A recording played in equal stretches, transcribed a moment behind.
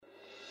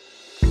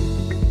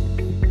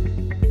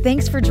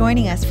Thanks for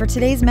joining us for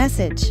today's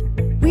message.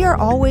 We are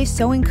always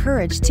so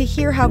encouraged to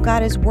hear how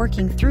God is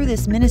working through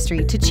this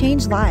ministry to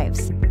change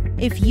lives.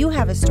 If you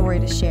have a story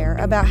to share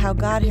about how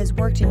God has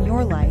worked in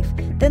your life,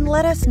 then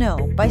let us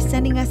know by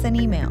sending us an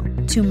email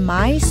to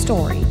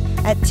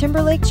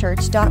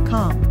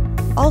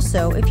mystory@timberlakechurch.com.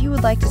 Also, if you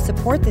would like to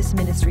support this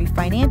ministry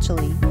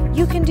financially,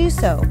 you can do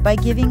so by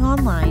giving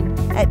online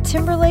at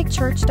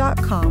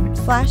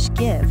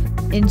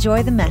timberlakechurch.com/give.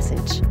 Enjoy the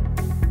message.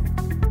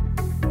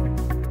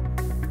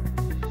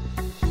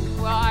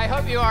 Well, I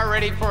hope you are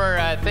ready for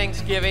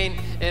Thanksgiving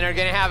and are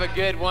going to have a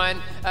good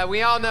one.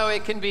 We all know there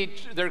can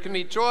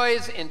be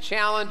joys and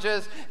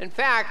challenges. In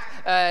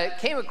fact,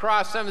 came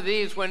across some of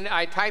these when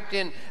I typed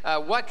in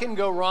what can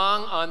go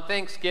wrong on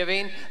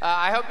Thanksgiving.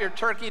 I hope your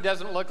turkey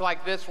doesn't look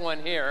like this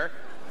one here.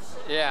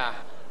 Yeah.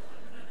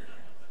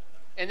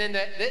 And then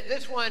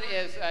this one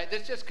is,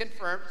 this just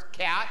confirms,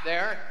 cat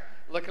there,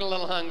 looking a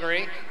little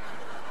hungry.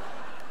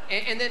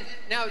 And then,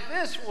 now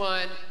this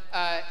one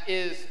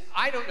is,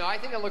 I don't know, I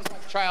think it looks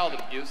like child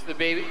abuse, the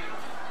baby.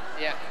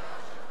 Yeah.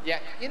 Yeah.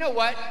 You know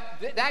what?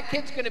 That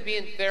kid's going to be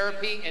in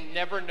therapy and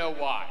never know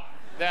why.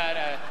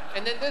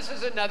 And then this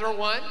is another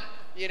one,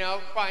 you know,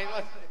 fine.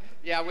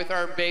 Yeah, with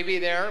our baby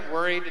there,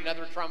 worried,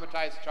 another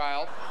traumatized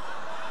child.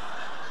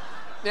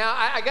 Now,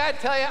 I got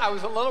to tell you, I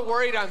was a little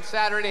worried on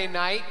Saturday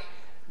night.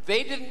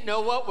 They didn't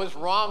know what was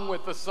wrong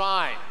with the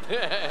sign.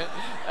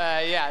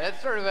 Yeah, that's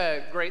sort of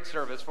a great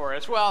service for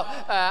us. Well,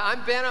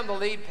 I'm Ben, I'm the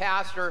lead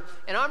pastor,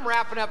 and I'm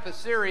wrapping up a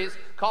series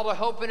called A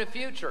Hope and a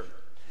Future.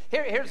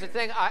 Here's the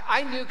thing,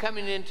 I knew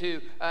coming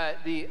into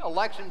the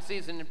election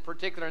season in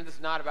particular, and this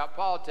is not about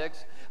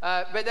politics,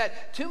 but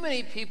that too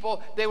many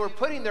people, they were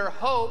putting their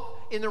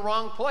hope in the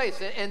wrong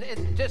place.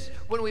 And just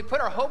when we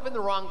put our hope in the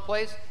wrong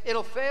place,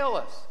 it'll fail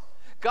us.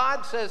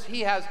 God says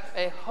he has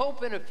a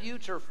hope and a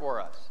future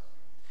for us.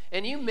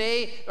 And you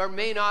may or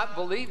may not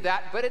believe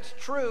that, but it's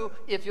true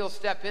if you'll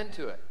step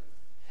into it.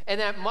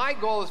 And that my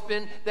goal has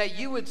been that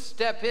you would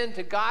step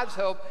into God's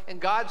hope and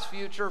God's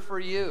future for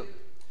you.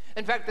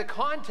 In fact, the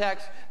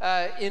context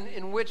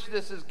in which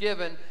this is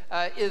given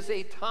is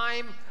a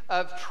time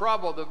of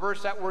trouble, the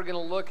verse that we're going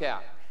to look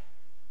at.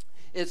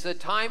 It's a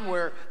time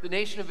where the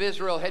nation of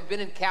Israel had been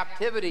in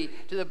captivity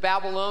to the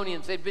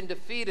Babylonians. They'd been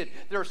defeated.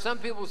 There are some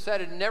people who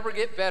said it'd never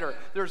get better.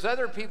 There's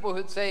other people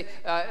who'd say,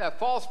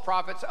 false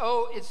prophets,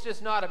 oh, it's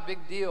just not a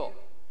big deal.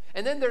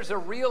 And then there's a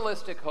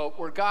realistic hope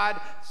where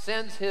God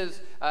sends his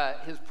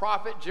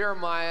prophet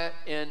Jeremiah,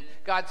 and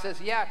God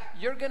says, yeah,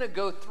 you're going to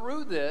go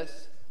through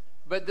this,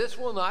 but this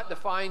will not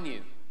define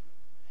you.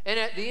 And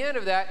at the end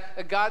of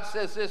that, God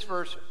says this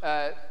verse,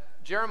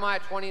 Jeremiah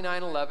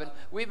 29:11.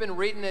 We've been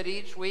reading it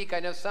each week. I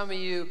know some of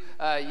you,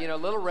 a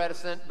little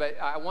reticent, but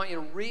I want you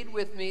to read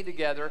with me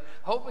together.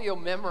 Hopefully you'll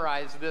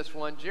memorize this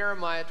one,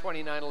 Jeremiah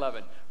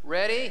 29:11.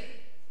 Ready,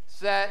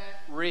 set,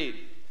 read.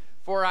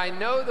 For I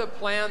know the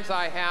plans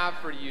I have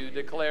for you,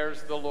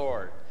 declares the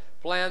Lord.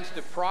 Plans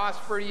to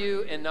prosper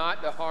you and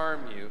not to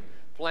harm you.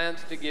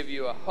 Plans to give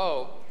you a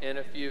hope and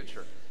a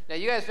future. Now,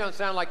 you guys don't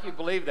sound like you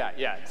believe that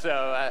yet,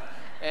 so...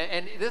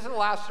 And this is the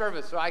last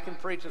service, so I can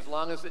preach as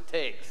long as it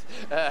takes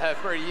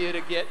for you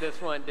to get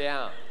this one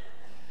down.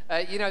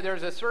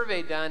 There's a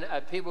survey done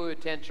of people who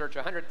attend church,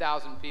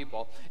 100,000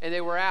 people, and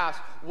they were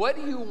asked, what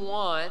do you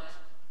want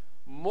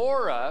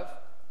more of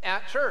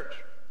at church?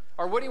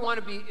 Or what do you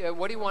want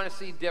to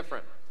see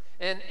different?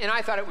 And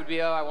I thought it would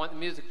be, I want the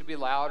music to be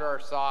louder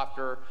or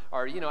softer,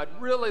 or, I'd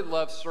really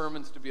love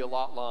sermons to be a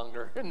lot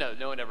longer.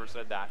 No one ever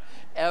said that,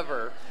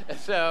 ever.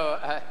 So,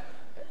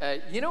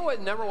 you know what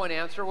the number one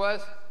answer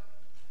was?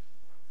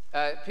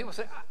 People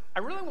say, I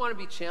really want to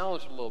be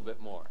challenged a little bit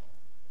more.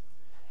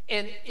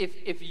 And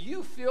if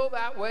you feel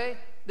that way,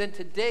 then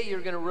today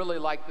you're going to really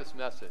like this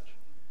message.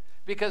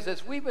 Because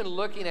as we've been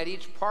looking at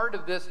each part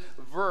of this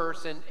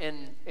verse and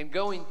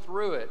going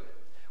through it,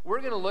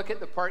 we're going to look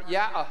at the part,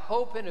 a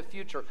hope and a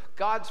future,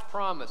 God's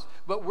promise.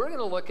 But we're going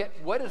to look at,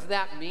 what does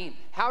that mean?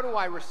 How do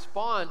I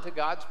respond to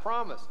God's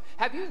promise?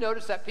 Have you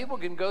noticed that people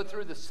can go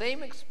through the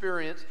same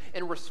experience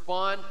and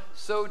respond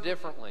so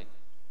differently?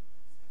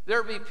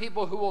 There will be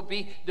people who will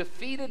be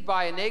defeated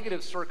by a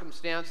negative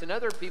circumstance, and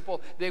other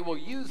people, they will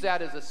use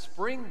that as a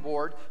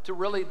springboard to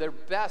really their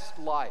best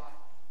life.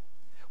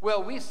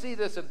 Well, we see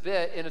this a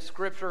bit in a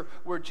scripture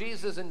where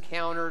Jesus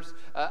encounters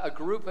a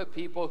group of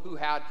people who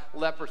had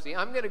leprosy.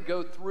 I'm going to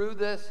go through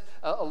this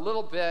a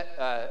little bit,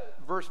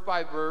 verse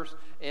by verse,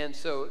 and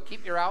so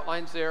keep your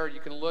outlines there. You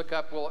can look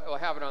up, we'll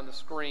have it on the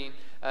screen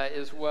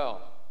as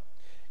well.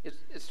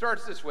 It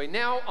starts this way.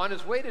 Now, on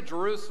his way to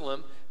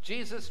Jerusalem,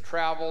 Jesus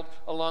traveled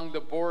along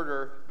the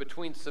border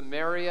between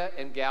Samaria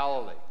and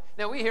Galilee.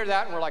 Now, we hear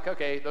that and we're like,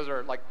 okay, those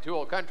are like two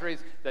old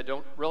countries that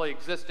don't really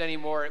exist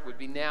anymore. It would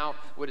be now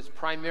what is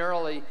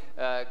primarily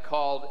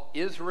called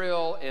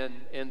Israel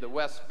and the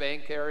West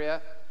Bank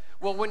area.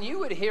 Well,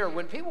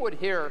 when people would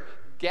hear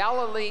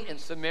Galilee and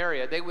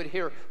Samaria, they would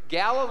hear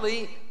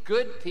Galilee,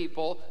 good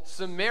people,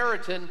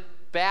 Samaritan,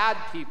 bad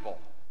people.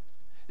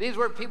 These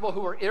were people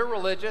who were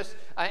irreligious.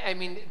 I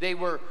mean, they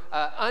were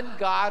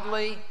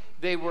ungodly.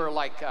 They were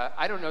like,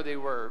 they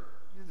were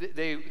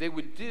they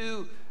would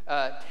do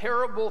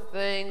terrible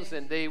things,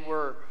 and they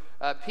were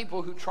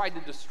people who tried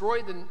to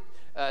destroy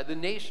the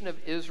nation of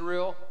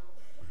Israel.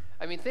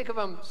 I mean, think of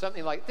them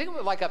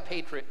like a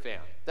Patriot fan.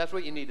 That's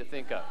what you need to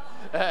think of.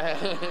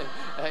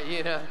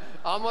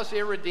 Almost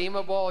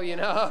irredeemable,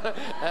 No,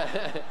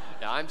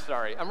 I'm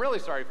sorry. I'm really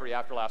sorry for you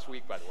after last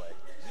week, by the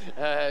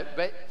way.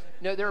 But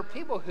no, there are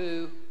people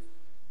who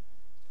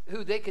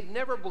they could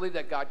never believe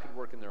that God could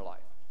work in their life.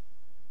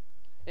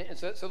 And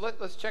so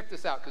let's check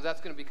this out, because that's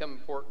going to become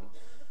important.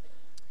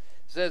 It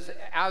says,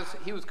 as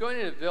he was going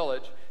in a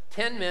village,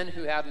 10 men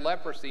who had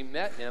leprosy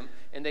met him,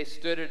 and they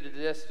stood at a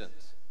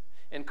distance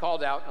and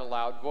called out in a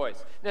loud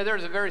voice. Now,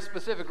 there's a very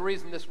specific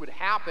reason this would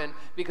happen,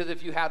 because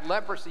if you had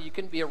leprosy, you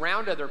couldn't be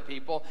around other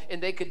people,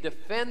 and they could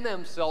defend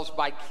themselves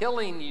by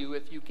killing you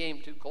if you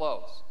came too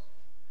close.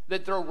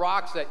 They'd throw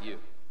rocks at you.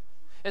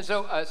 And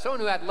so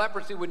someone who had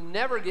leprosy would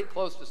never get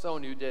close to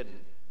someone who didn't.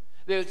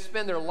 They would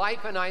spend their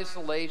life in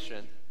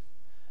isolation.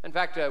 In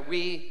fact,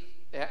 we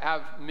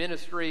have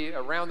ministry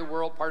around the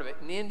world, part of it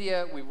in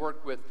India. We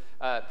work with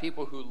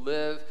people who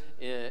live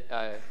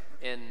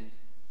and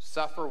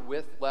suffer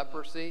with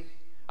leprosy.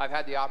 I've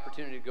had the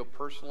opportunity to go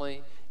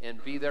personally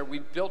and be there.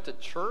 We've built a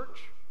church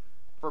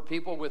for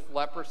people with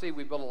leprosy.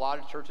 We built a lot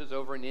of churches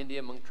over in India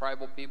among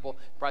tribal people,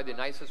 probably the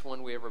nicest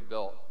one we ever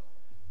built.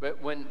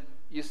 But when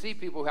you see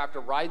people who have to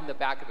ride in the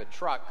back of a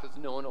truck because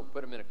no one will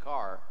put them in a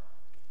car,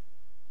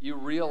 you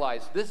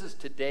realize this is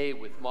today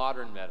with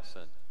modern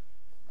medicine.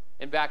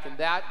 And back in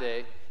that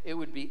day, it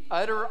would be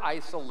utter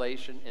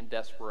isolation and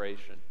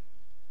desperation.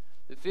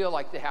 They feel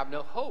like they have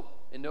no hope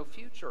and no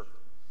future.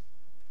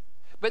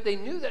 But they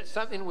knew that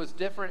something was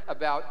different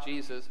about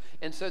Jesus,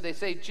 and so they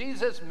say,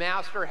 Jesus,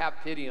 Master, have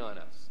pity on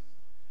us.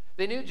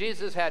 They knew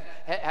Jesus had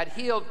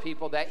healed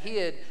people, that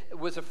he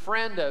was a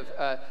friend of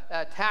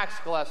tax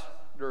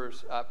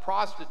collectors,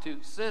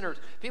 prostitutes, sinners,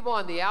 people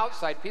on the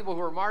outside, people who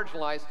were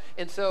marginalized.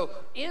 And so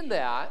in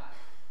that,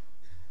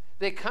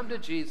 they come to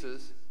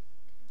Jesus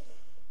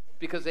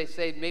because they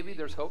say, maybe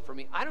there's hope for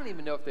me. I don't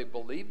even know if they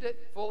believed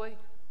it fully,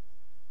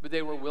 but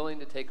they were willing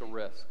to take a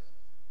risk.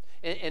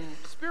 And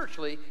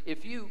spiritually,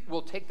 if you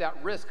will take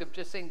that risk of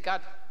just saying,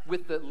 God,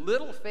 with the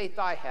little faith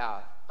I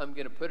have, I'm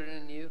going to put it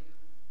in you,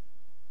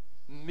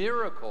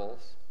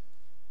 miracles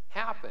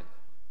happen.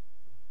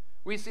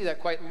 We see that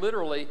quite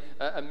literally.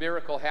 A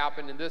miracle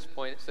happened in this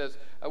point. It says,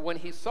 when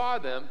he saw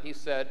them, he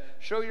said,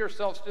 show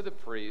yourselves to the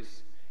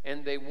priests.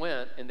 And they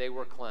went, and they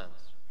were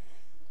cleansed.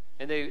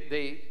 And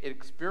they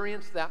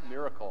experienced that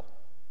miracle.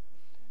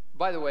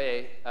 By the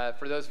way,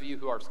 for those of you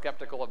who are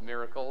skeptical of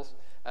miracles,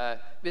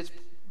 it's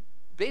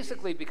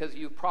basically because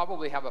you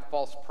probably have a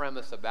false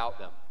premise about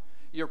them.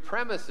 Your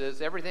premise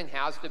is everything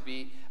has to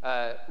be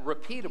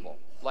repeatable,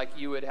 like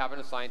you would have in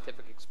a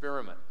scientific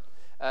experiment.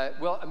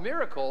 Well, a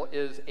miracle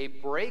is a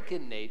break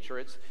in nature.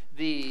 It's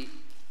the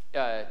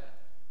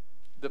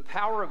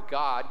power of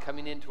God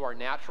coming into our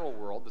natural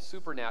world, the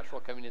supernatural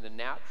coming into the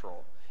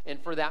natural, and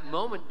for that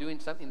moment doing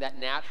something that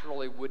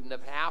naturally wouldn't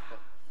have happened.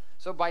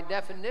 So by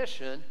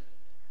definition,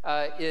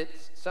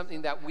 it's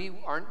something that we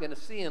aren't going to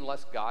see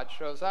unless God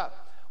shows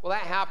up. Well,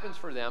 that happens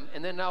for them.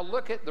 And then now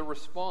look at the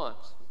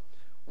response.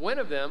 One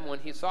of them, when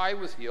he saw he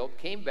was healed,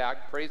 came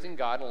back praising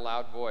God in a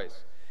loud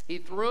voice. He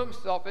threw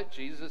himself at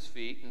Jesus'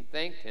 feet and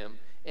thanked him.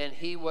 And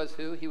he was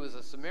who? He was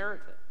a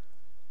Samaritan.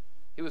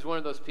 He was one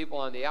of those people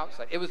on the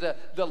outside. It was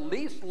the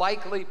least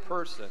likely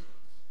person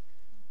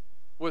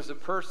was the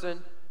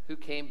person who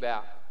came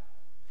back.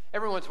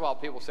 Every once in a while,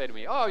 people say to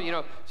me,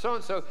 oh,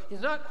 so-and-so, he's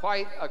not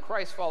quite a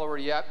Christ follower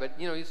yet, but,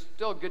 he's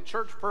still a good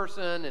church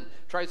person and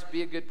tries to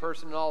be a good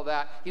person and all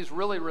that. He's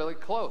really, really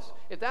close.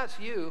 If that's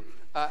you,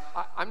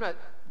 I'm not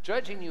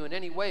judging you in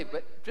any way,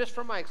 but just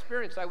from my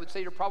experience, I would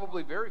say you're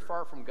probably very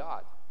far from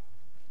God,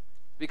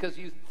 because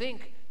you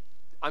think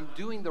I'm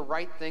doing the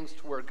right things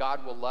to where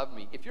God will love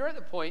me. If you're at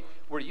the point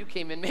where you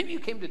came in, maybe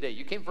you came today,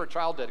 you came for a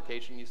child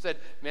dedication, you said,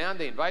 man,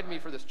 they invited me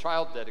for this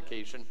child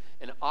dedication,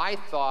 and I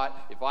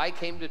thought if I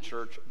came to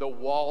church, the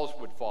walls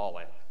would fall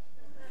in.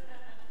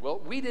 Well,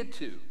 we did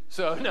too.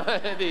 So, no,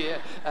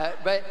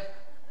 but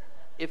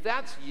if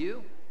that's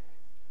you,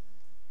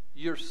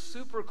 you're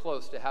super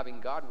close to having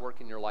God work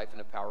in your life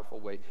in a powerful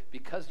way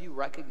because you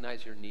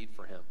recognize your need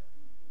for him.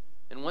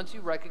 And once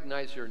you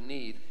recognize your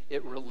need,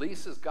 it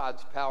releases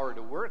God's power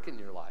to work in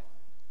your life.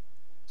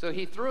 So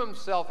he threw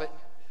himself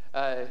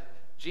at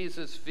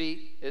Jesus'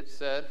 feet, it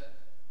said.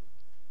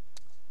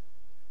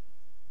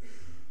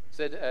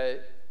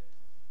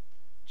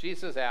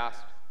 Jesus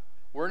asked,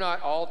 were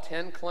not all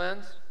 10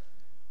 cleansed?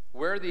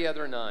 Where are the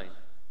other 9?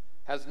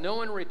 Has no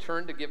one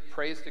returned to give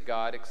praise to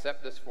God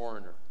except this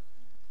foreigner?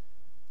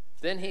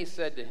 Then he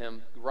said to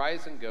him,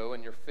 rise and go,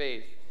 and your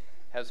faith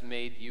has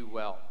made you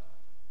well.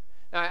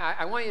 Now,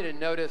 I want you to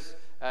notice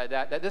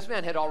that this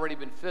man had already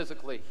been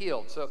physically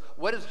healed. So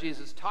what is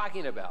Jesus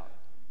talking about?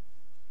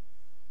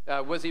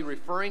 Was he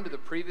referring to the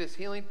previous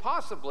healing?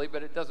 Possibly,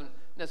 but it doesn't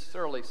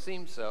necessarily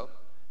seem so.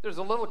 There's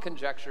a little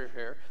conjecture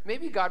here.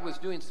 Maybe God was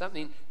doing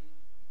something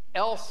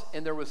else,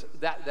 and there was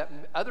that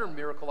other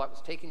miracle that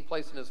was taking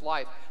place in his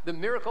life, the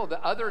miracle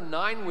the other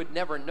 9 would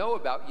never know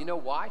about. You know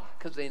why?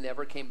 Because they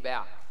never came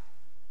back.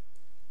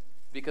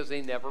 Because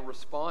they never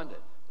responded.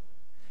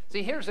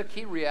 See, here's a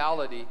key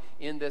reality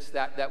in this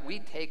that we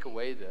take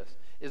away this,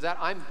 is that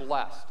I'm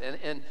blessed.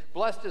 And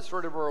blessed is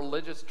sort of a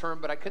religious term,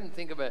 but I couldn't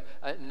think of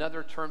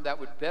another term that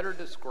would better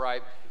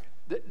describe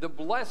the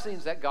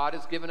blessings that God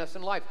has given us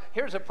in life.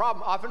 Here's a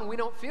problem. Often we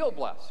don't feel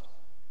blessed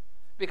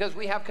because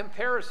we have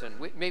comparison,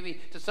 maybe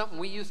to something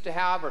we used to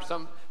have or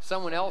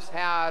someone else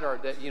had, or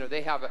that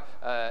they have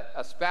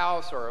a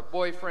spouse or a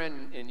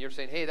boyfriend, and you're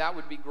saying, hey, that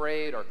would be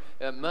great, or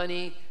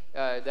money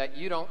that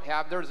you don't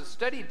have. There's a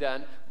study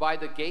done by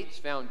the Gates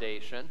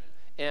Foundation,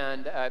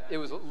 and it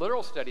was a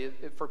literal study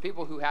for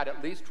people who had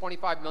at least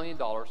 $25 million.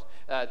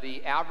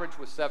 The average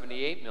was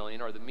 $78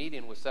 million, or the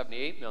median was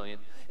 $78 million,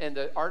 and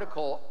the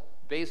article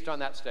based on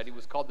that study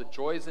was called The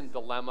Joys and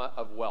Dilemma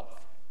of Wealth.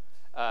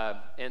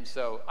 And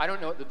so I don't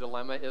know what the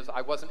dilemma is.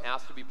 I wasn't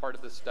asked to be part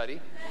of this study,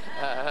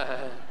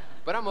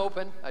 but I'm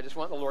open. I just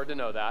want the Lord to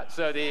know that.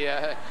 So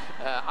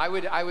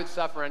I would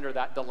suffer under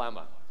that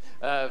dilemma.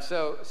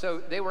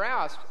 So they were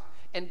asked,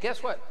 and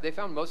guess what? They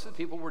found most of the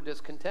people were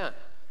discontent.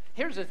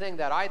 Here's the thing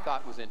that I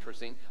thought was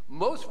interesting.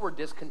 Most were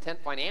discontent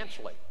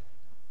financially.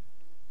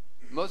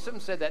 Most of them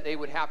said that they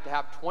would have to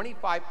have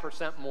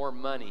 25% more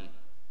money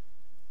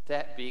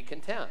to be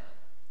content.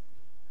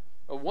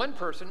 One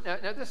person, now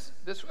this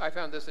I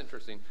found this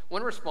interesting.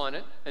 One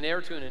respondent, an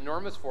heir to an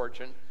enormous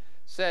fortune,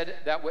 said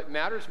that what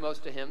matters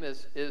most to him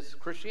is his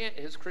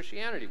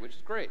Christianity, which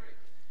is great.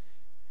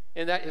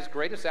 And that his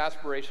greatest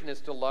aspiration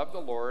is to love the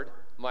Lord,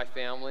 my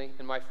family,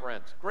 and my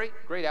friends.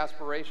 Great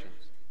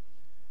aspirations.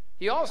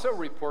 He also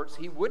reports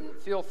he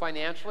wouldn't feel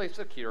financially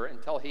secure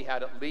until he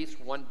had at least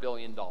 $1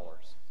 billion.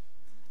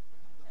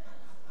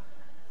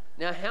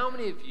 Now, how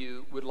many of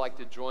you would like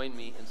to join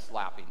me in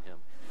slapping him?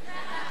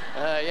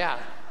 Yeah.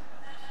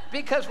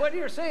 Because what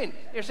you're saying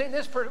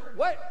this person,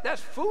 what? That's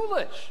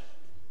foolish.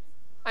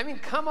 I mean,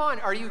 come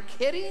on, are you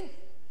kidding?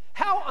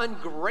 How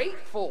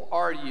ungrateful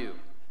are you?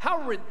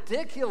 How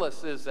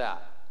ridiculous is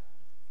that?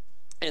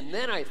 And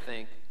then I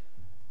think,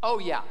 oh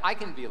yeah, I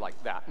can be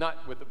like that.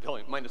 Not with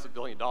minus $1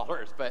 billion,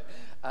 but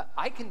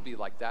I can be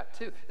like that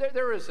too.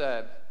 There was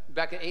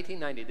back in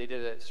 1890, they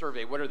did a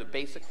survey. What are the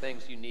basic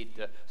things you need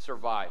to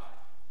survive?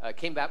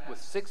 Came back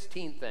with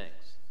 16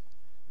 things.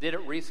 Did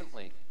it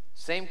recently.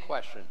 Same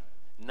question.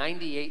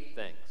 98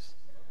 things.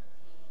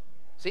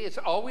 See, it's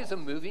always a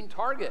moving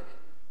target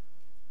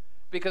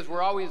because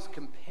we're always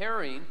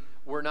comparing.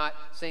 We're not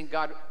saying,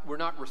 God, we're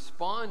not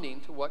responding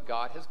to what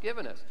God has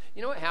given us.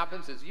 You know what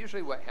happens is,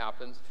 usually what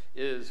happens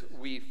is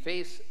we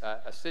face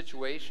a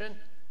situation,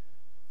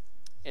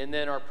 and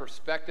then our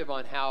perspective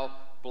on how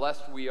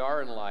blessed we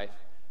are in life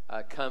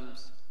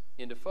comes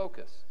into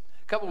focus.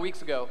 A couple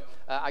weeks ago,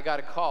 I got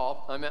a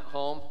call. I'm at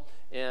home,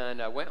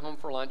 and I went home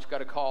for lunch,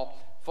 got a call.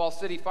 Falls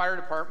City Fire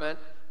Department,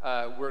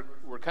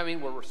 we're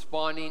coming, we're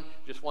responding,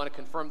 just want to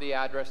confirm the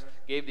address,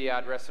 gave the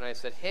address, and I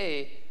said,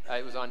 hey,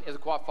 it was on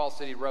Issaquah Falls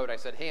City Road. I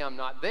said, hey, I'm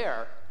not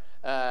there.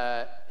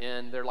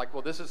 And they're like,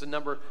 well, this is a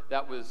number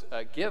that was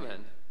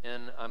given.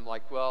 And I'm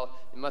like, well,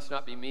 it must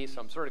not be me,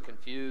 so I'm sort of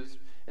confused.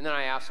 And then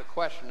I asked a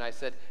question. I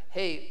said,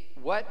 hey,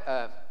 what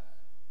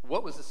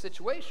was the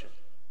situation?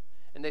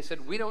 And they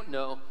said, we don't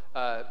know,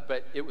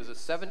 but it was a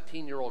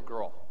 17-year-old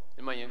girl,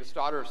 and my youngest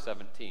daughter is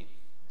 17.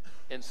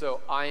 And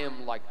so I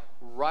am like,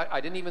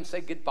 I didn't even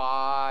say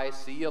goodbye,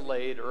 see you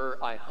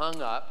later. I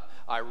hung up.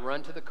 I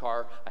run to the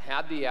car. I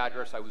had the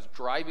address. I was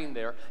driving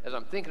there. As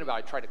I'm thinking about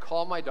it, I try to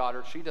call my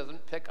daughter. She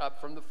doesn't pick up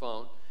from the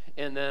phone.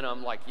 And then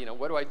I'm like,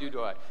 what do I do?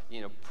 Do I,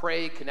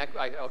 pray, connect?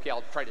 Okay,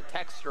 I'll try to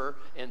text her.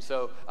 And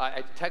so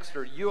I text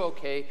her, you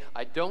okay?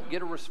 I don't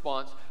get a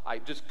response. I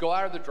just go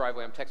out of the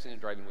driveway. I'm texting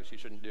and driving, which you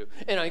shouldn't do.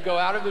 And I go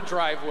out of the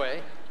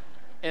driveway,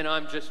 and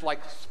I'm just like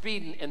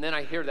speeding. And then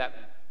I hear that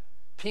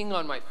ping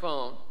on my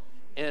phone.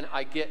 And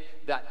I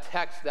get that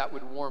text that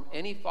would warm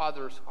any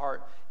father's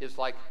heart, is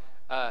like,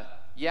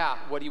 yeah,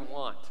 what do you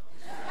want?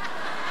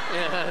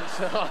 And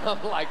so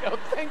I'm like, oh,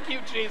 thank you,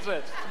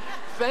 Jesus.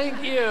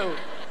 Thank you.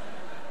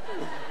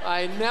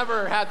 I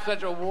never had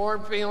such a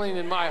warm feeling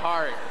in my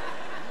heart.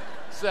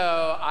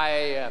 So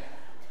I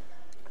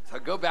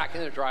go back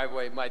in the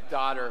driveway. My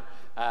daughter,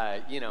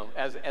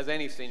 as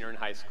any senior in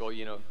high school,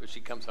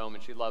 she comes home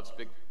and she loves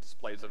big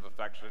displays of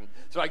affection.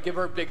 So I give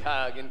her a big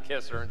hug and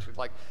kiss her, and she's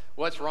like,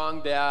 what's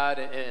wrong, Dad?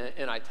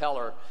 And I tell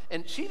her,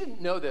 and she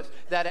didn't know this,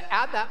 that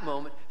at that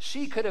moment,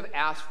 she could have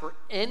asked for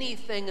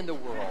anything in the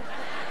world,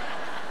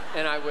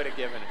 and I would have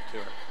given it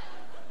to her.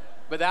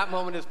 But that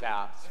moment has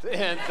passed.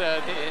 And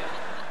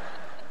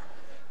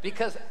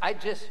because I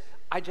just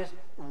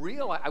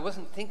realized, I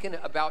wasn't thinking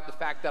about the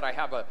fact that I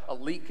have a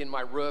leak in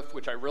my roof,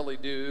 which I really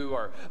do,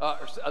 or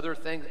other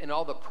things, and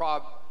all the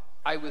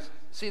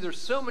there's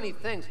so many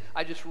things.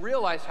 I just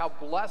realized how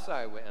blessed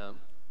I am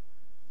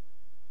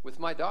with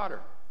my daughter.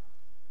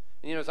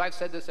 And as I've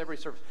said this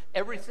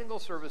every single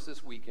service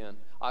this weekend,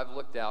 I've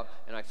looked out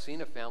and I've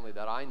seen a family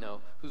that I know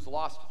who's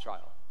lost a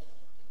child.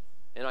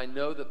 And I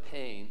know the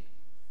pain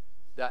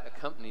that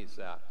accompanies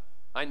that.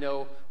 I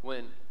know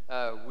when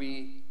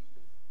we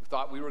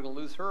thought we were going to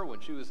lose her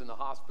when she was in the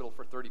hospital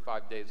for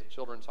 35 days at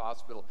Children's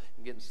Hospital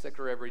and getting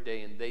sicker every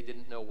day, and they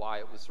didn't know why.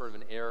 It was sort of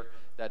an error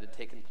that had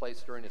taken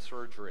place during a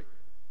surgery.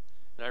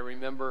 And I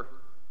remember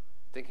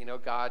thinking, oh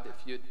God,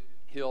 if you'd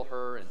heal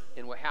her.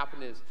 And what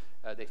happened is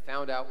they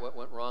found out what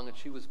went wrong, and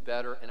she was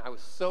better. And I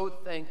was so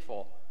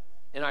thankful,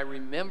 and I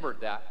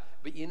remembered that.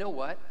 But you know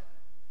what?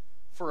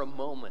 For a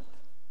moment.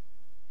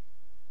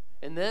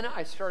 And then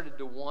I started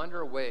to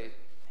wander away.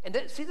 And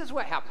then, see, this is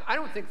what happens. I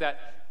don't think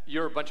that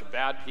you're a bunch of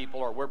bad people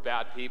or we're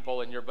bad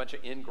people and you're a bunch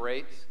of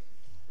ingrates.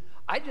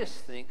 I just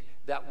think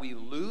that we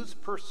lose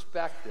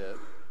perspective,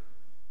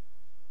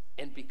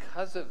 and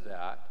because of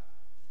that,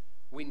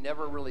 we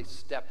never really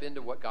step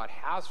into what God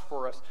has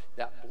for us,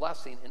 that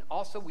blessing, and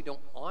also we don't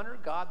honor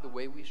God the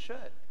way we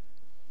should.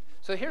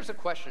 So here's a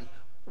question.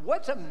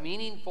 What's a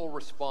meaningful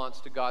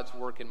response to God's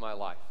work in my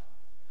life?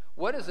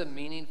 What is a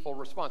meaningful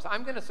response?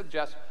 I'm going to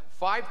suggest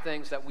 5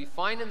 things that we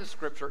find in the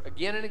Scripture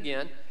again and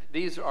again.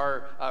 These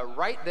are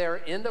right there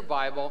in the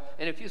Bible.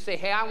 And if you say,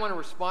 hey, I want to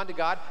respond to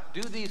God,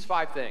 do these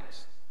 5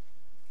 things.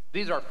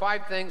 These are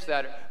 5 things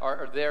that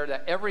are there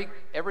that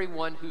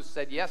everyone who's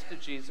said yes to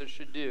Jesus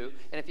should do.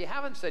 And if you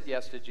haven't said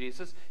yes to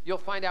Jesus, you'll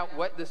find out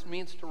what this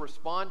means to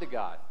respond to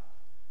God.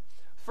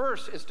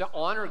 First is to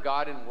honor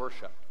God in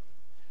worship.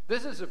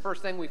 This is the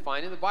first thing we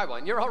find in the Bible.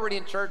 And you're already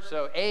in church,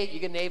 so you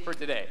get an A for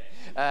today.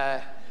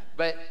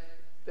 But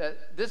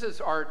this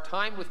is our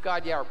time with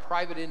God, our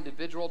private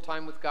individual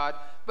time with God.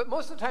 But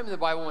most of the time in the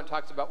Bible when it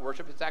talks about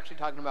worship, it's actually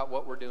talking about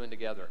what we're doing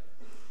together.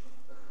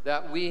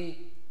 That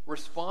we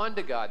respond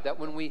to God, that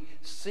when we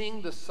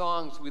sing the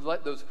songs, we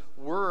let those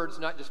words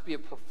not just be a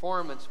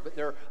performance, but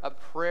they're a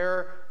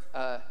prayer,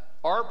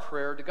 our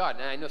prayer to God.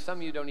 And I know some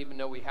of you don't even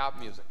know we have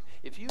music.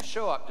 If you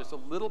show up just a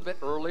little bit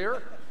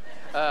earlier,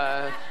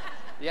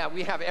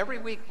 we have every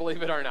week,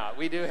 believe it or not,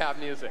 we do have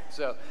music.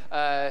 So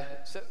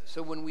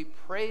when we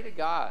pray to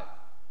God,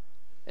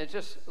 and it's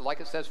just like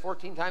it says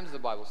 14 times in the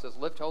Bible, it says,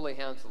 lift holy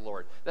hands to the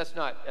Lord. That's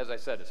not, as I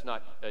said, it's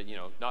not,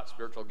 not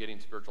spiritual, getting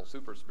spiritual,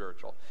 super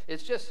spiritual.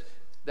 It's just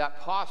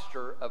that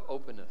posture of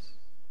openness.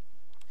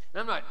 And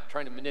I'm not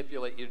trying to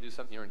manipulate you to do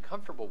something you're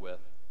uncomfortable with,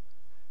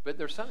 but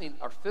there's something,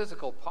 our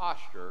physical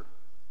posture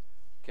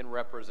can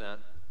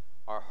represent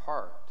our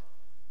heart.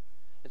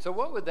 And so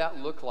what would that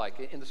look like?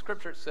 In the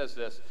Scripture it says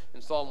this,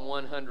 in Psalm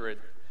 100,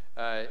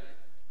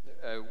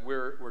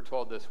 we're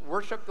told this,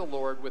 worship the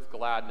Lord with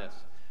gladness.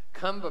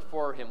 Come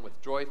before him with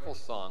joyful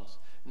songs.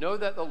 Know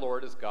that the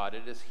Lord is God.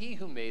 It is he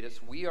who made us.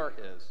 We are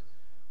his.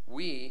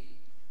 We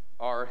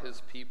are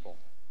his people.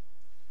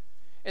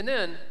 And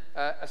then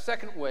a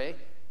second way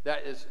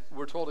that is,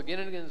 we're told again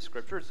and again in the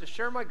Scripture, is to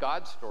share my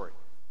God story.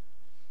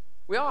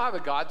 We all have a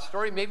God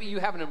story. Maybe you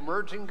have an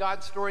emerging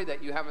God story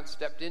that you haven't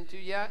stepped into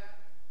yet,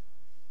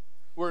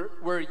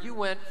 where you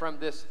went from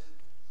this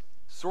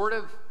sort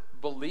of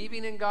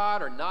believing in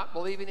God or not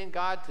believing in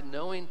God to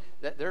knowing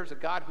that there's a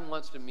God who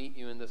wants to meet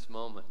you in this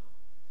moment.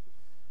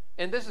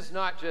 And this is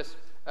not just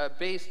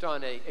based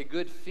on a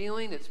good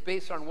feeling. It's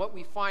based on what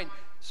we find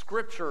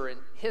Scripture and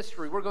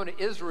history. We're going to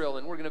Israel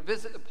and we're going to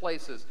visit the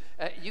places.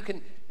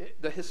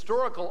 The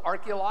historical,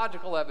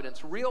 archaeological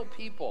evidence, real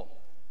people.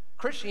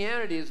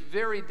 Christianity is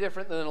very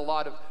different than a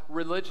lot of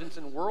religions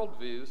and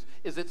worldviews.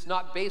 It's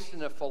not based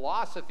in a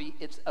philosophy.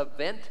 It's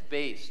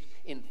event-based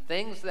in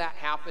things that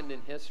happened in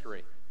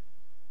history.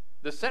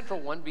 The central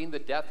one being the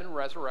death and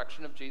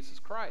resurrection of Jesus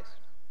Christ.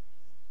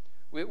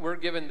 We're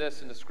given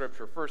this in the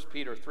Scripture, 1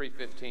 Peter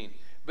 3:15.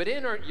 But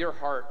in your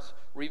hearts,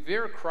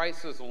 revere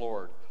Christ as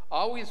Lord.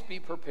 Always be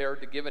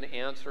prepared to give an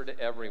answer to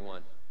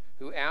everyone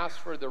who asks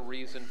for the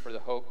reason for the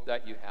hope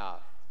that you have.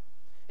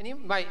 And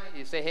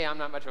you say, hey, I'm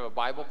not much of a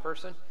Bible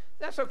person.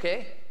 That's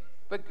okay.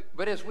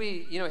 But as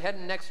we head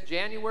in next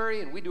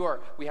January and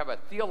we have a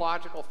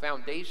theological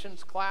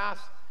foundations class,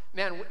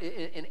 man,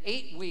 in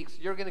 8 weeks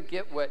you're going to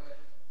get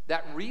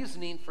that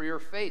reasoning for your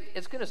faith.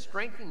 It's going to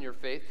strengthen your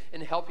faith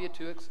and help you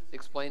to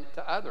explain it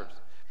to others.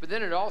 But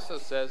then it also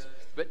says,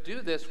 but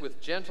do this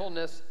with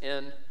gentleness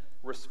and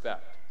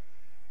respect.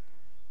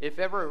 If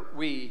ever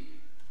we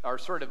are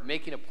sort of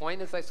making a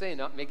point, as I say,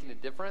 not making a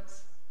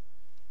difference,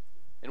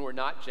 and we're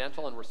not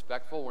gentle and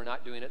respectful, we're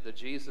not doing it the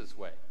Jesus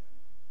way.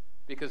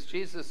 Because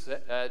Jesus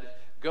said,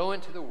 go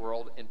into the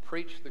world and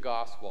preach the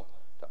gospel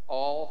to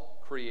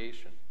all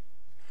creation.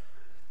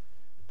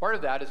 Part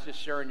of that is just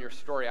sharing your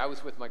story. I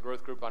was with my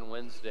growth group on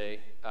Wednesday,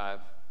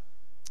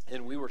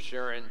 and we were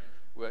sharing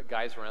with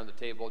guys around the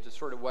table just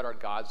sort of what our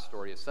God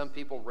story is. Some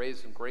people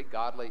raised in great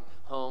godly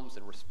homes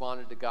and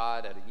responded to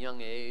God at a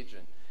young age,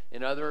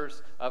 and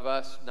others of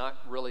us not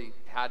really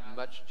had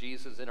much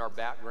Jesus in our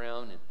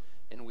background,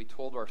 and we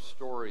told our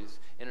stories,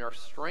 and our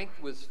strength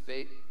was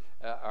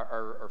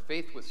our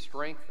faith was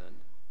strengthened,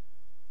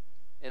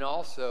 and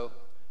also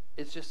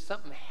it's just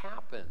something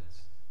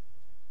happens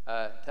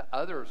to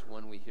others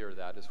when we hear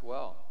that as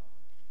well.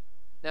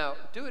 Now,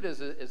 do it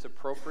as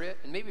appropriate,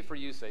 and maybe for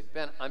you say,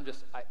 Ben, I'm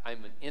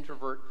an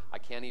introvert, I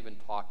can't even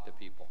talk to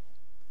people.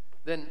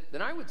 Then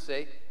I would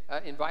say,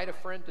 invite a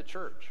friend to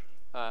church.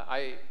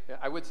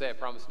 I would say I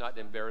promise not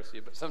to embarrass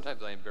you, but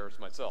sometimes I embarrass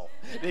myself.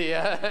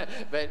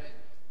 But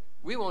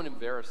we won't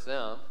embarrass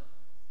them.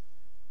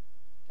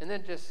 And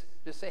then just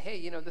say,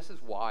 hey, this is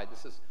why.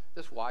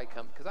 This why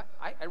come. Because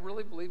I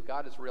really believe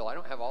God is real. I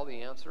don't have all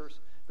the answers,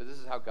 but this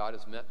is how God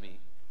has met me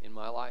in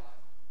my life.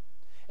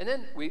 And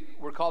then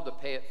we're called to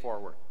pay it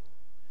forward.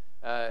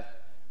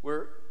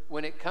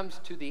 When it comes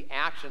to the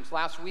actions,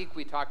 last week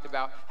we talked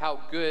about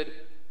how good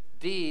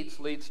deeds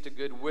leads to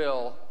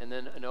goodwill and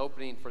then an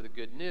opening for the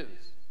good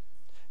news.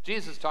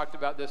 Jesus talked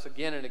about this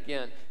again and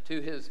again to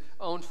his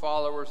own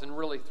followers and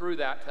really through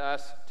that to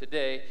us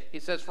today. He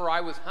says, for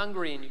I was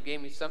hungry and you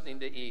gave me something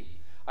to eat.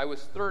 I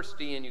was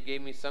thirsty and you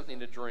gave me something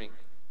to drink.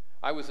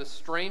 I was a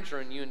stranger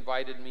and you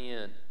invited me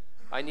in.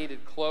 I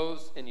needed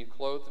clothes and you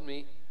clothed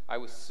me. I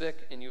was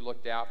sick and you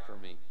looked after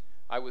me.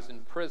 I was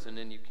in prison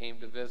and you came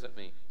to visit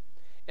me.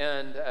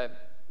 And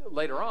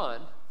later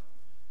on,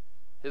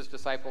 his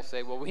disciples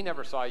say, well, we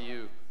never saw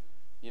you,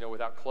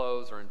 without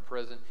clothes or in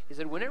prison. He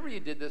said, whenever you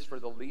did this for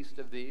the least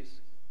of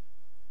these,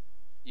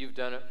 you've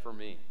done it for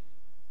me.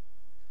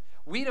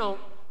 We don't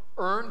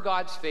earn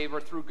God's favor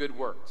through good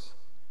works.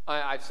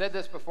 I've said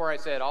this before, I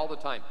say it all the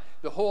time.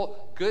 The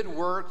whole good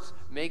works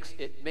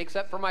makes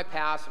up for my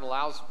past and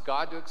allows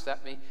God to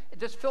accept me.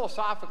 Just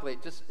philosophically,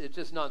 it's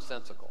just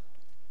nonsensical.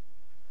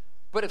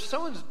 But if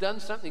someone's done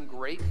something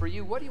great for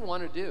you, what do you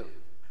want to do?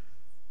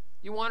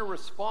 You want to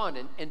respond.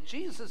 And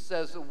Jesus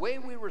says the way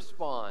we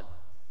respond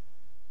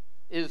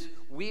is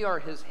we are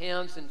his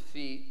hands and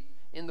feet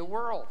in the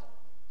world.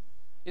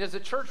 As a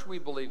church, we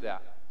believe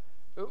that.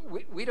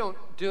 We don't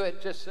do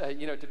it just,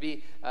 to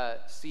be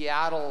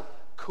Seattle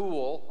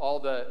cool, all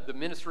the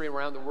ministry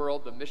around the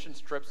world, the mission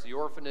trips, the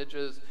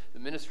orphanages, the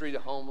ministry to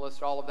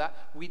homeless, all of that.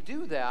 We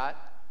do that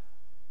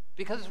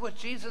because it's what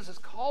Jesus has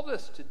called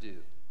us to do.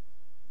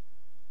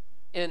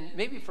 And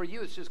maybe for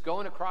you, it's just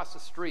going across the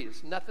street.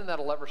 It's nothing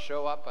that'll ever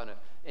show up on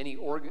any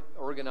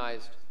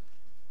organized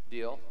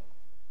deal.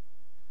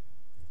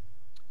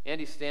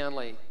 Andy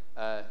Stanley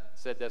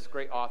said this,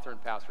 great author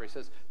and pastor. He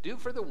says, do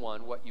for the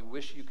one what you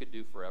wish you could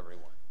do for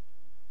everyone.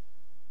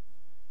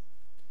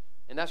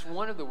 And that's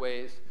one of the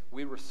ways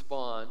we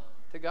respond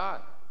to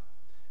God.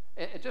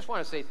 And I just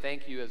want to say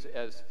thank you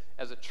as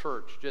a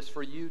church, just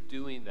for you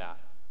doing that.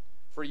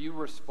 For you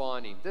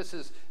responding.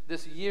 This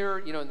year,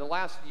 in the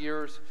last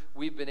years,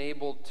 we've been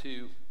able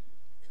to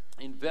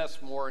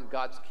invest more in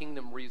God's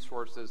kingdom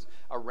resources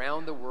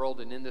around the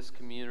world and in this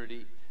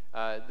community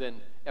than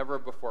ever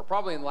before.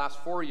 Probably in the last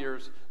 4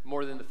 years,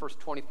 more than the first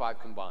 25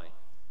 combined.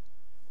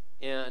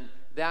 And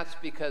that's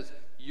because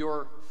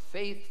you're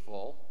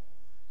faithful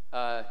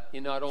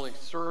in not only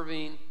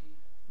serving,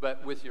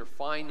 but with your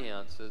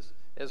finances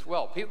as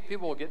well.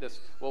 People will get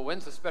this, well,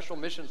 when's the special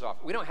missions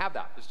offer? We don't have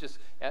that. It's just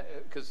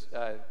because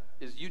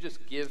is you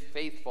just give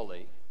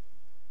faithfully,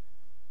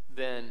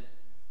 then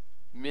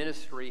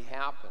ministry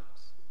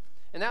happens.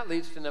 And that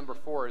leads to number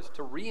 4, is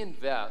to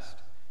reinvest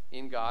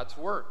in God's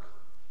work.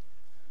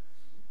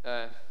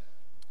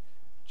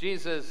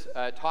 Jesus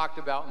talked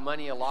about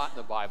money a lot in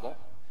the Bible,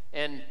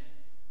 and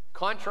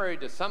contrary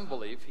to some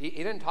belief, he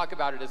didn't talk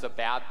about it as a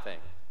bad thing.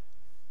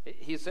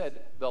 He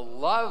said the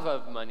love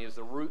of money is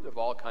the root of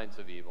all kinds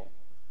of evil.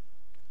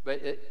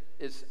 But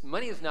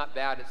money is not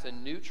bad, it's a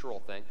neutral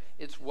thing.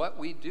 It's what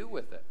we do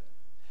with it.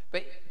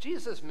 But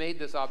Jesus made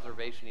this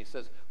observation. He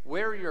says,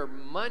 where your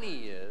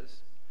money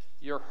is,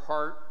 your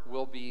heart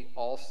will be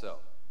also.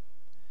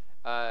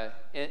 And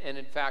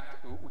in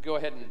fact, we go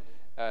ahead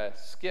and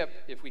skip,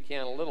 if we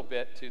can, a little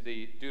bit to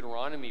the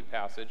Deuteronomy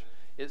passage.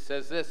 It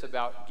says this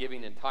about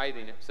giving and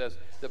tithing. It says,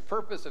 the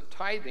purpose of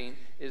tithing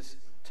is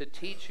to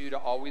teach you to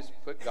always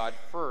put God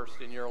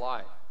first in your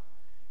life.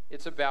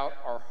 It's about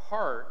our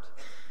heart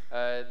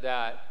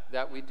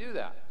that we do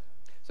that.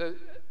 So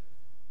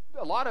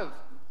a lot of,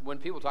 when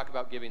people talk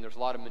about giving, there's a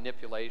lot of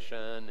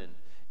manipulation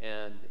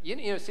and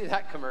you see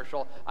that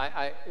commercial.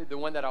 The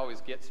one that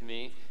always gets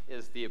me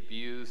is the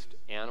abused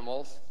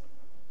animals.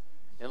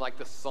 And like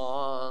the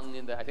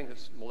song, I think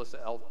it's Melissa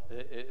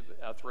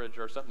Etheridge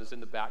or something is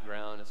in the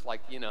background. It's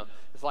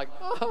like,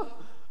 oh,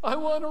 I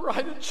want to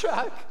write a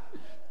check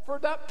for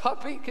that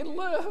puppy can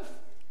live.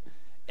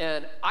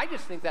 And I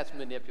just think that's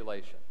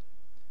manipulation.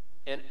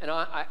 And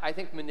I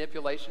think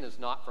manipulation is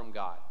not from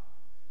God.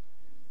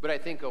 But I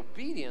think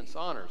obedience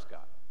honors God.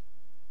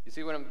 You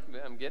see what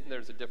I'm getting?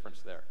 There's a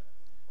difference there.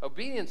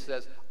 Obedience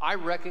says, I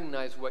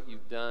recognize what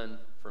you've done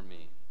for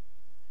me.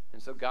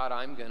 And so, God,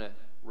 I'm going to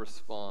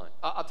respond.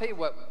 I'll tell you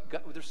what,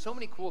 God, there's so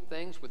many cool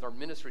things with our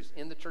ministries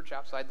in the church,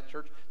 outside the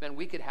church. Man,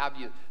 we could have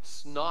you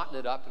snotting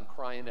it up and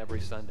crying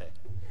every Sunday.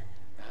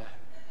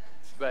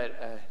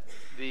 But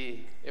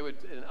it would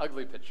an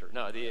ugly picture.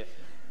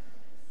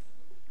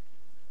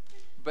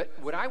 But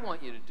what I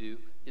want you to do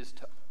is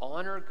to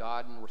honor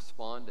God and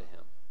respond to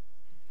him.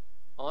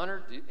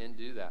 Honor and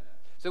do that.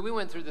 So we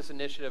went through this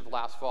initiative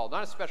last fall.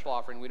 Not a special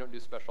offering. We don't do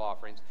special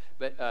offerings.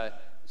 But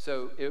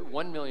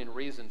 1 million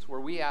reasons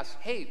where we asked,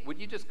 hey, would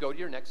you just go to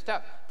your next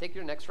step? Take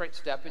your next right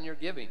step in your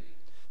giving.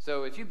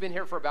 So if you've been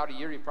here for about a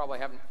year, you probably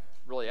haven't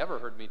really ever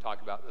heard me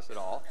talk about this at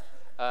all.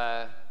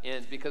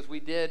 And because we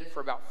did,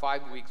 for about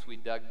 5 weeks, we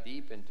dug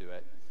deep into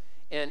it.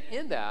 And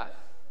in that,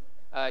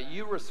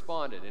 you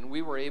responded, and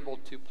we were able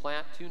to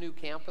plant 2 new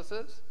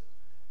campuses.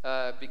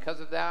 Because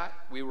of that,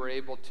 we were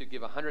able to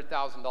give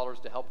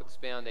 $100,000 to help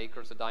expand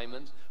Acres of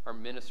Diamonds, our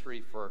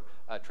ministry for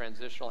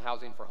transitional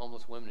housing for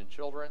homeless women and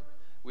children.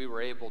 We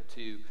were able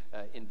to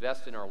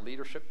invest in our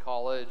leadership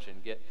college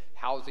and get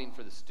housing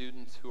for the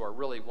students who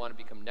really want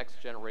to become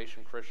next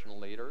generation Christian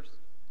leaders,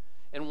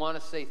 and want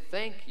to say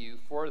thank you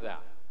for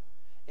that.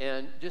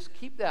 And just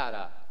keep that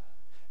up.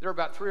 There are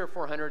about 300 or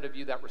 400 of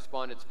you that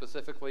responded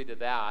specifically to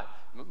that,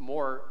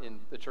 more in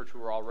the church who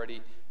were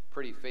already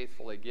pretty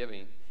faithfully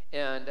giving.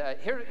 And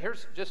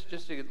here's just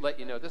to let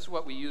you know, this is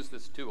what we use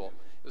this tool.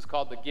 It was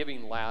called the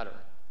Giving Ladder.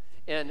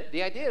 And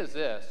the idea is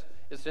this,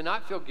 is to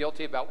not feel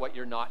guilty about what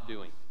you're not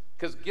doing.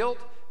 Because guilt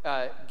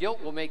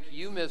will make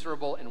you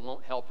miserable and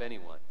won't help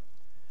anyone.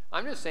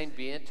 I'm just saying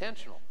be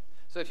intentional.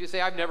 So if you say,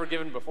 I've never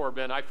given before,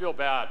 Ben, I feel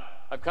bad.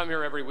 I've come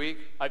here every week.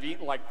 I've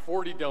eaten like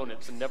 40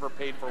 donuts and never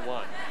paid for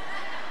one.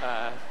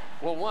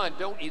 Well, one,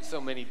 don't eat so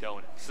many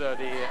donuts. So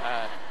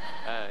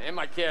and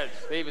my kids,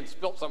 they even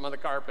spilt some on the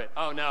carpet.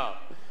 Oh, no,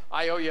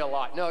 I owe you a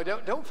lot. No,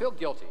 don't feel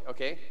guilty,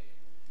 okay?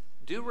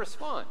 Do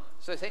respond.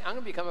 So say, I'm going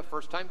to become a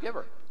first-time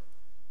giver.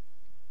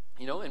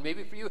 You know, and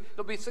maybe for you,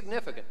 it'll be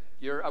significant.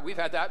 We've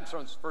had that in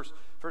someone's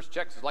first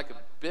check is like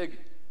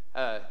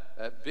a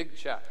big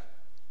check.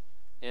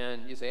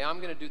 And you say, I'm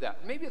going to do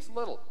that. Maybe it's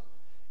little,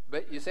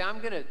 but you say, I'm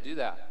going to do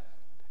that.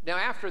 Now,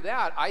 after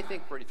that, I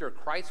think if you're a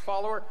Christ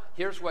follower,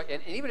 here's what,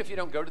 and even if you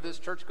don't go to this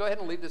church, go ahead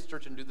and leave this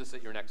church and do this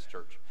at your next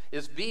church,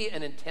 is be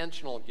an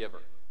intentional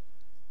giver.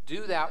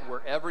 Do that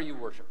wherever you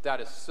worship. That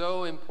is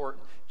so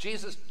important.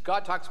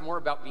 God talks more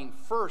about being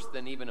first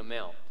than even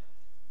amount.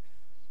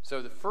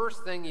 So the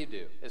first thing you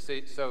do is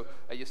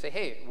you say,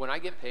 hey, when I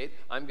get paid,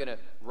 I'm going to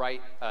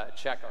write a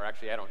check, or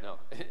actually, I don't know.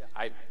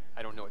 I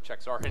don't know what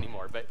checks are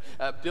anymore, but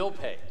bill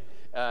pay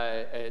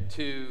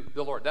to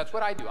the Lord. That's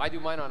what I do. I do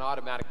mine on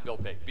automatic bill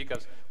pay,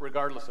 because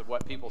regardless of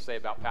what people say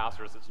about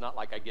pastors, it's not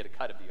like I get a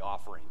cut of the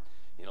offering.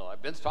 You know,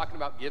 Ben's talking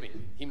about giving.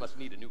 He must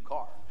need a new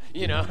car.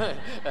 You know,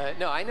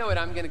 no, I know it.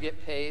 I'm going to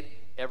get paid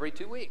every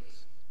 2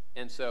 weeks.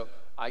 And so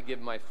I give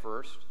my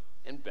first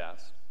and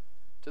best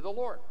to the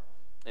Lord.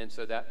 And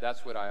so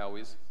that's what I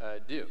always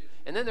do.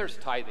 And then there's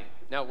tithing.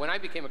 Now, when I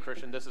became a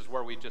Christian, this is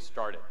where we just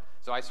started.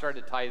 So I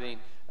started tithing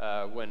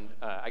when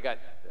I got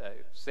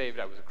saved.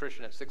 I was a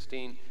Christian at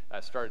 16. I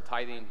started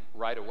tithing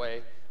right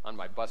away on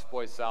my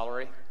busboy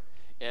salary.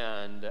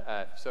 And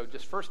so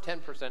just first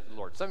 10% to the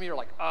Lord. Some of you are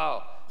like,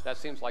 oh, that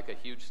seems like a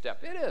huge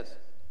step. It is.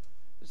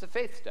 It's a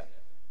faith step.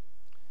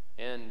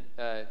 And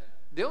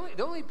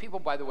the only people,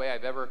 by the way,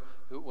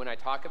 when I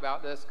talk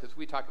about this, because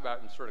we talk about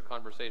it in sort of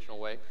conversational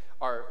way,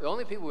 are the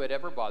only people who it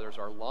ever bothers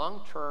are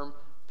long-term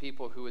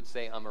people who would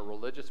say, I'm a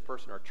religious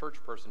person or church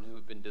person who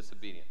have been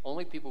disobedient.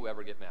 Only people who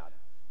ever get mad.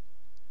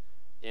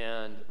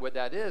 And what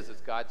that is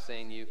God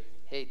saying to you,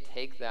 hey,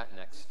 take that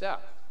next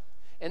step.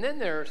 And then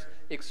there's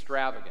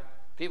extravagant.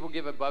 People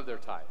give above their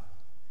tithe.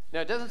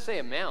 Now, it doesn't say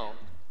amount.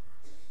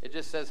 It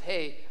just says,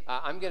 hey,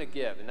 I'm going to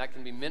give. And that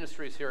can be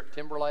ministries here at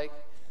Timberlake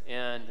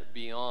and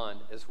beyond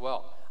as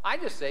well. I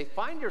just say,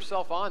 find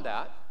yourself on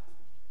that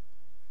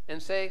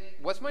and say,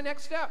 what's my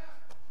next step?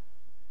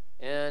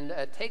 And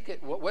take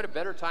it, what a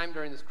better time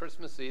during this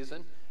Christmas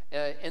season.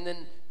 And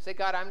then say,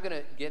 God, I'm going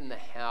to get in the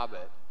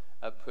habit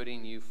of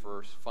putting you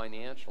first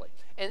financially.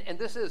 And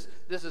this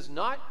is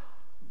not,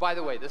 by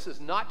the way, this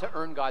is not to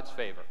earn God's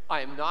favor.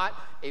 I am not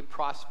a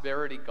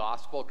prosperity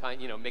gospel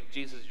kind, make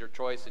Jesus your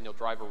choice and you'll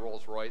drive a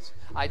Rolls Royce.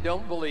 I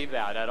don't believe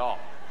that at all.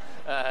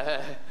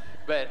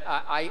 But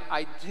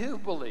I do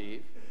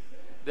believe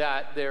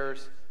that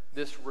there's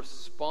this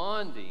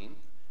responding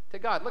to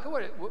God. Look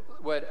at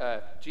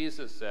what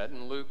Jesus said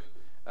in Luke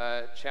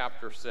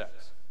chapter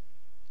 6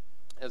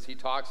 as he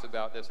talks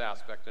about this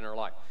aspect in our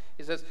life.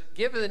 He says,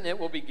 give and it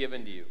will be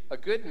given to you. A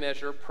good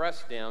measure,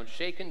 pressed down,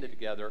 shaken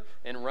together,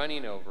 and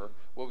running over,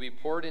 will be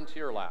poured into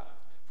your lap.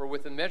 For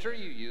with the measure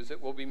you use,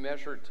 it will be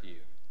measured to you.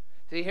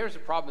 See, here's the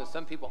problem, is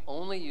some people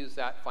only use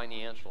that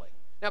financially.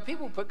 Now,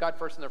 people who put God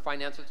first in their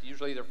finances,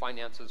 usually their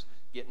finances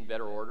get in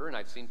better order, and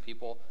I've seen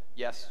people,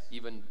 yes,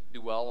 even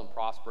do well and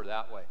prosper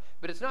that way.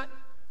 But it's not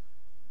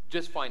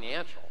just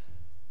financial.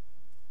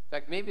 In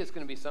fact, maybe it's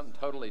going to be something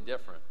totally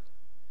different,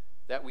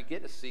 that we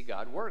get to see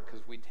God work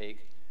because we take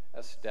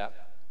a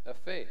step of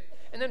faith.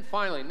 And then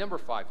finally, number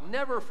 5,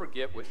 never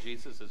forget what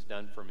Jesus has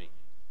done for me.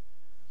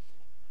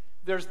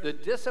 There's the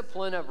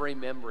discipline of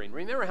remembering.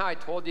 Remember how I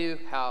told you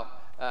how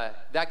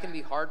that can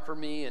be hard for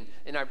me,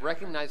 and I've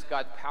recognized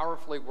God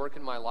powerfully work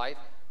in my life,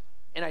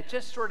 and I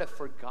just sort of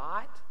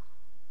forgot.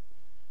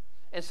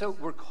 And so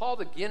we're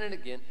called again and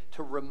again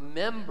to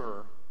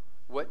remember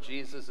what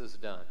Jesus has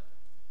done.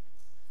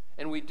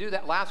 And we do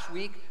that. Last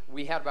week,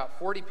 we had about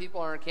 40 people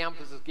on our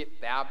campuses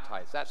get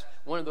baptized. That's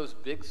one of those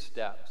big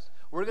steps.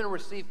 We're going to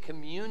receive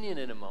communion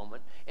in a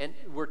moment, and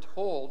we're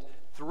told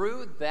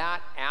through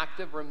that act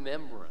of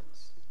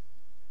remembrance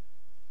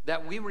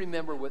that we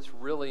remember what's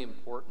really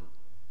important.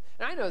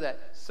 And I know that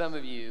some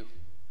of you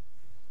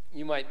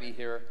might be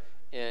here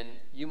And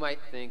you might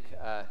think,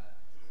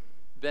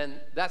 Ben,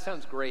 that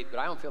sounds great, but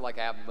I don't feel like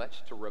I have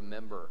much to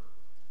remember.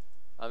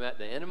 I'm at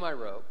the end of my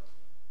rope,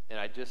 and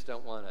I just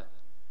don't want to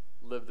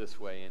live this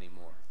way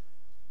anymore.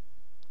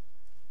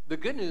 The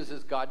good news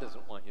is God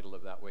doesn't want you to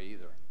live that way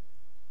either.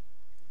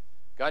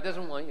 God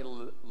doesn't want you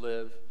to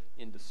live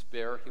in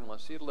despair. He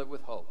wants you to live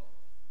with hope.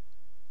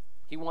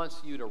 He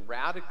wants you to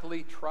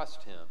radically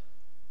trust him.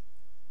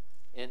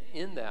 And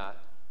in that,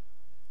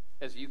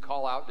 as you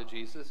call out to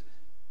Jesus,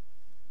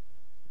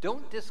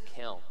 don't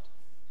discount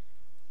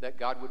that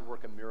God would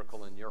work a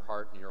miracle in your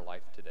heart and your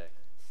life today.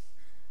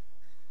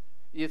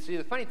 You see,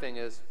 the funny thing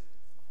is,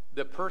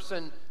 the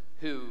person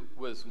who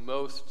was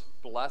most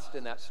blessed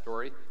in that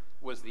story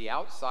was the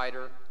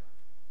outsider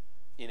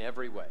in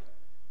every way.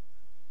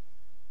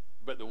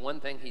 But the one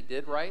thing he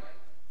did right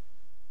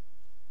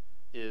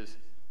is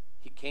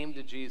he came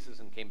to Jesus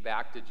and came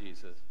back to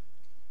Jesus.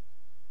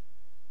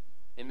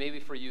 And maybe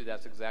for you,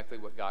 that's exactly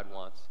what God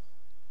wants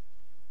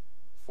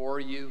for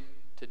you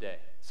today.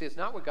 See, it's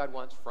not what God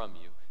wants from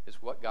you,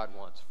 it's what God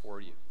wants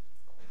for you.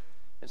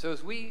 And so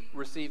as we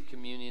receive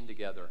communion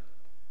together,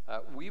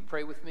 will you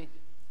pray with me?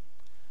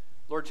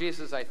 Lord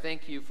Jesus, I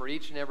thank you for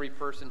each and every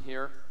person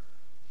here.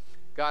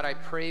 God, I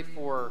pray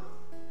for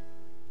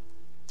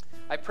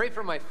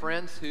my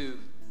friends who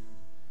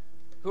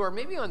are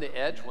maybe on the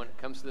edge when it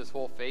comes to this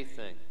whole faith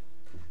thing.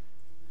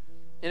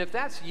 And if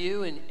that's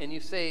you and you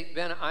say,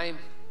 Ben, I'm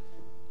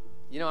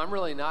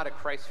really not a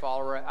Christ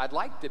follower. I'd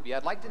like to be.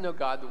 I'd like to know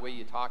God the way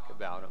you talk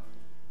about him.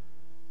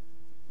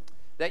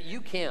 That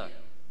you can.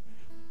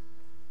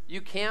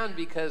 You can,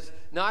 because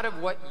not of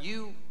what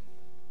you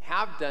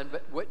have done,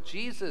 but what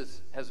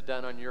Jesus has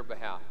done on your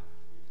behalf.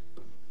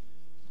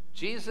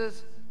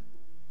 Jesus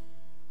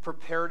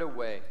prepared a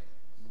way.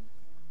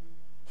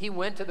 He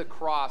went to the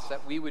cross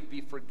that we would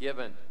be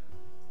forgiven,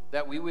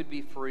 that we would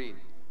be freed.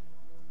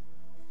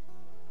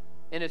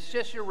 And it's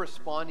just you're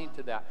responding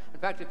to that. In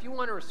fact, if you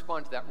want to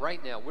respond to that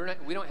right now,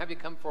 we don't have you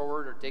come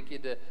forward or take you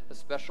to a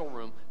special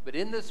room, but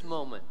in this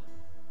moment,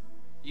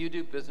 you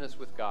do business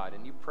with God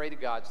and you pray to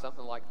God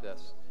something like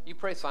this. You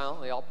pray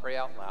silently, I'll pray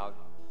out loud.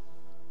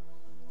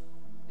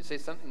 You say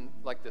something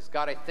like this: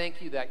 God, I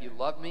thank you that you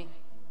love me.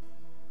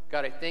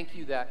 God, I thank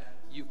you that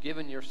you've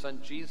given your son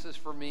Jesus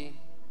for me,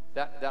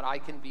 that I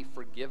can be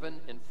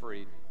forgiven and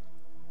freed.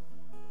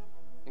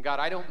 And God,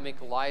 I don't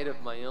make light of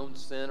my own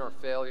sin or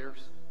failures.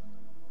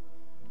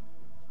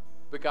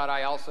 But God,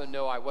 I also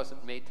know I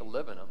wasn't made to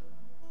live in them.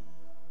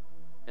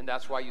 And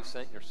that's why you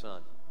sent your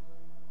son.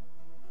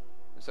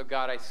 And so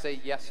God, I say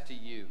yes to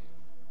you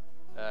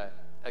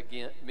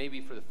again,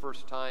 maybe for the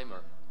first time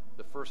or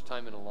the first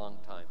time in a long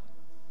time.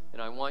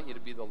 And I want you to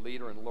be the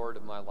leader and Lord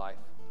of my life.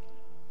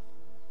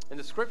 And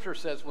the scripture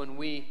says when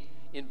we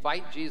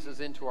invite Jesus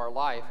into our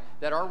life,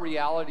 that our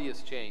reality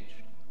is changed.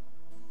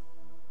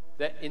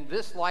 That in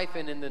this life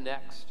and in the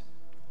next,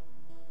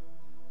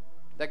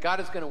 that God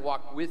is going to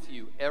walk with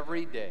you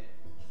every day.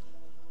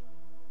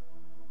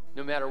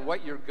 No matter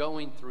what you're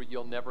going through,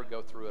 you'll never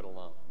go through it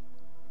alone.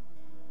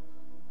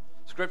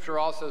 Scripture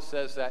also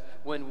says that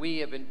when we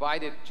have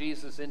invited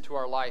Jesus into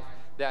our life,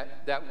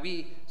 that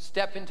we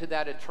step into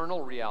that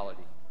eternal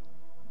reality.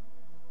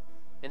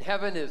 And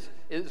heaven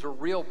is a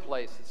real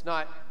place. It's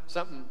not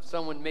something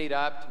someone made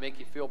up to make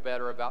you feel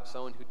better about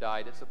someone who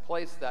died. It's a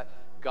place that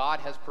God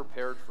has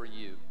prepared for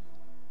you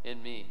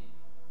and me.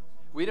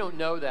 We don't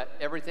know that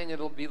everything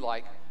it'll be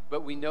like,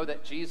 but we know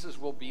that Jesus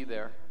will be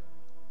there.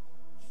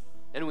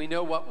 And we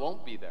know what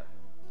won't be there.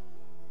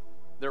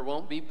 There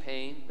won't be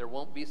pain. There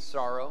won't be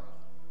sorrow.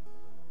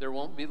 There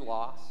won't be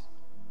loss.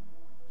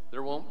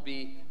 There won't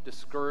be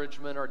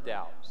discouragement or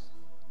doubts.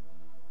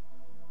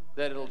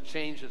 That it'll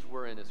change as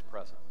we're in his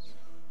presence.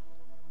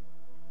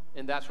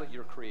 And that's what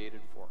you're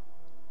created for.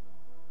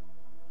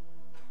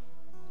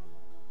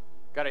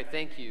 God, I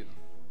thank you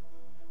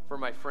for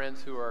my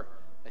friends who are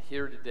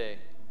here today.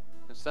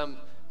 And some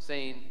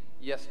saying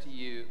yes to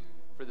you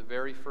for the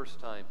very first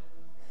time.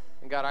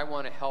 And God, I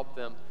want to help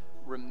them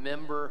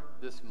remember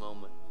this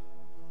moment.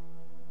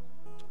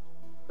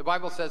 The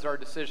Bible says our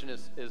decision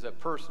is a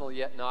personal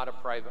yet not a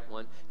private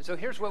one. And so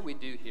here's what we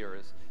do here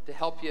is to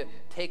help you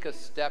take a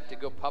step to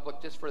go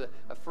public, just for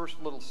a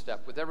first little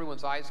step with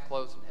everyone's eyes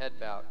closed and head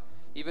bowed,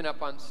 even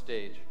up on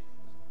stage.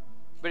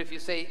 But if you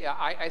say,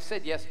 I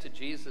said yes to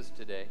Jesus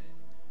today,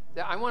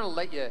 I want to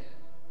let you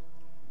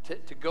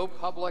to go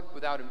public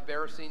without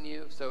embarrassing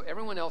you. So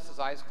everyone else's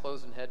eyes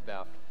closed and head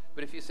bowed.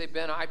 But if you say,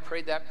 Ben, I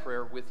prayed that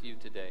prayer with you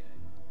today,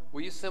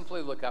 will you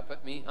simply look up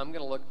at me? I'm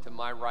going to look to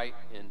my right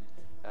and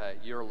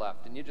your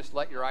left. And you just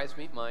let your eyes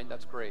meet mine.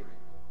 That's great.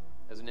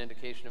 As an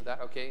indication of that.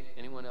 Okay,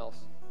 anyone else?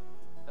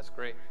 That's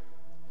great.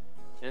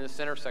 And in the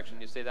center section,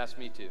 you say, that's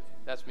me too.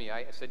 That's me.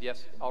 I said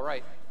yes. All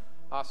right.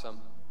 Awesome.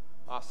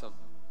 Awesome.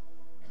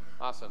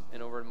 Awesome.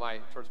 And over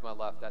towards my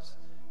left, that's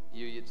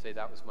you. You'd say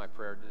that was my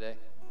prayer today.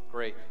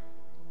 Great.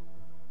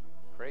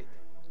 Great.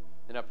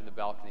 And up in the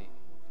balcony.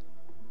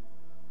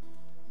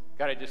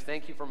 God, I just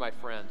thank you for my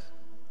friends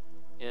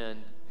and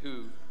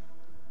who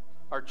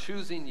are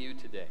choosing you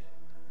today.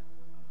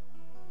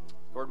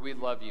 Lord, we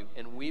love you,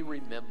 and we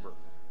remember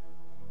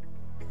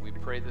We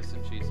pray this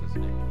in Jesus'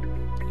 name.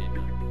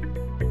 Amen.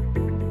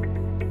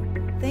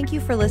 Thank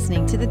you for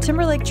listening to the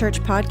Timberlake Church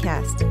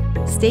podcast.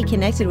 Stay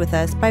connected with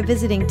us by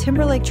visiting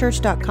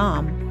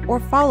timberlakechurch.com or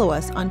follow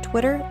us on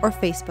Twitter or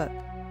Facebook.